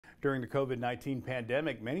During the COVID-19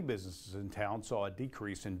 pandemic, many businesses in town saw a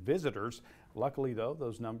decrease in visitors. Luckily, though,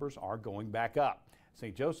 those numbers are going back up.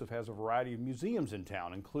 St. Joseph has a variety of museums in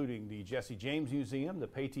town, including the Jesse James Museum, the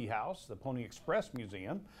Patee House, the Pony Express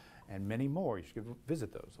Museum, and many more. You should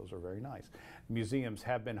visit those. Those are very nice. Museums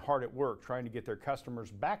have been hard at work trying to get their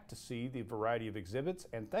customers back to see the variety of exhibits,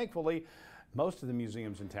 and thankfully, most of the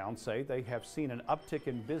museums in town say they have seen an uptick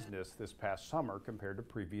in business this past summer compared to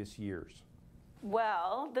previous years.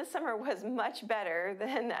 Well, this summer was much better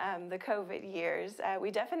than the COVID years. We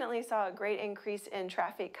definitely saw a great increase in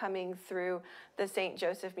traffic coming through the St.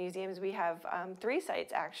 Joseph Museums. We have 3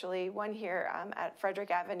 sites actually, one here at Frederick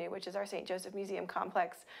Avenue, which is our St. Joseph Museum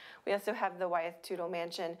complex. We also have the Wyeth Tootle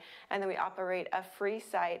Mansion, and then we operate a free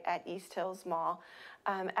site at East Hills Mall.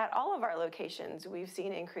 At all of our locations, we've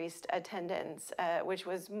seen increased attendance, which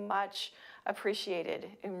was much appreciated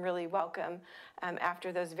and really welcome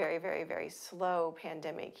after those very slow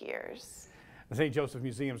pandemic years. The St. Joseph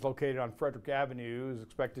Museum is located on Frederick Avenue, is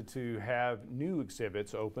expected to have new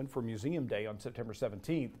exhibits open for Museum Day on September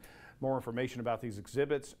 17th. More information about these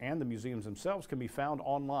exhibits and the museums themselves can be found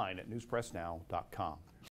online at newspressnow.com.